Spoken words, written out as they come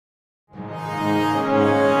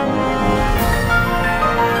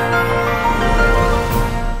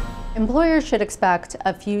Employers should expect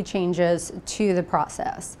a few changes to the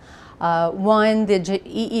process. One, the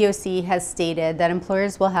EEOC has stated that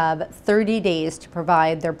employers will have 30 days to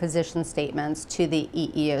provide their position statements to the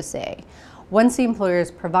EEOC. Once the employers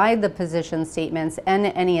provide the position statements and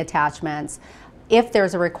any attachments, if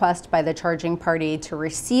there's a request by the charging party to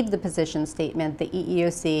receive the position statement, the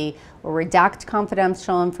EEOC will redact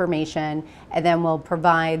confidential information and then will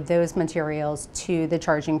provide those materials to the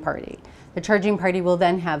charging party. The charging party will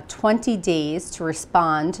then have 20 days to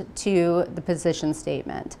respond to the position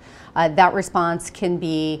statement. That response can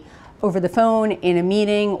be over the phone, in a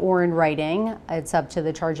meeting, or in writing. It's up to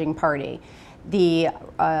the charging party. The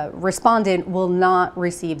respondent will not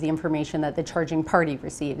receive the information that the charging party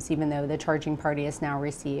receives, even though the charging party has now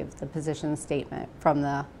received the position statement from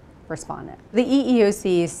the respondent. The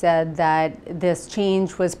EEOC said that this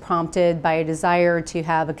change was prompted by a desire to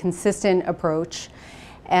have a consistent approach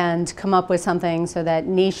and come up with something so that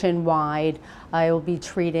nationwide it will be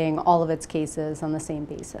treating all of its cases on the same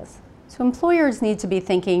basis. So employers need to be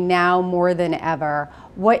thinking now more than ever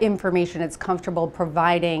what information it's comfortable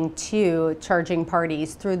providing to charging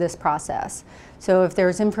parties through this process. So if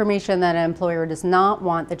there's information that an employer does not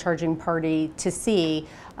want the charging party to see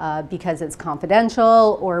because it's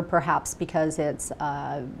confidential, or perhaps because it's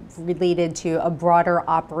related to a broader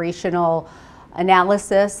operational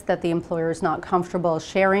analysis that the employer is not comfortable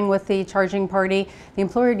sharing with the charging party, the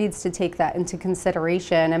employer needs to take that into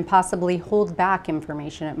consideration and possibly hold back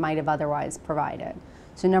information it might have otherwise provided.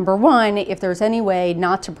 So number one, if there's any way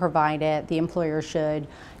not to provide it, the employer should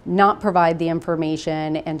not provide the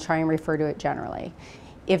information and try and refer to it generally.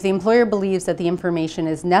 If the employer believes that the information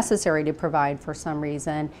is necessary to provide for some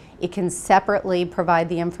reason, it can separately provide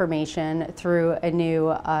the information through a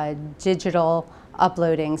new digital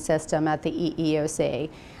uploading system at the EEOC.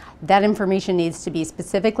 That information needs to be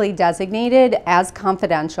specifically designated as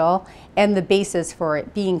confidential and the basis for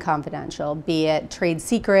it being confidential, be it trade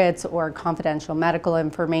secrets or confidential medical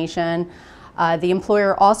information. The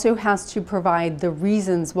employer also has to provide the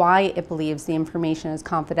reasons why it believes the information is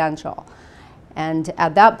confidential. And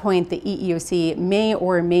at that point, the EEOC may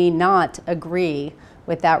or may not agree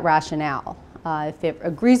with that rationale. If it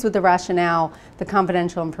agrees with the rationale, the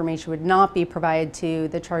confidential information would not be provided to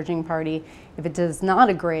the charging party. If it does not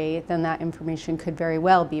agree, then that information could very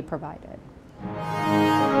well be provided.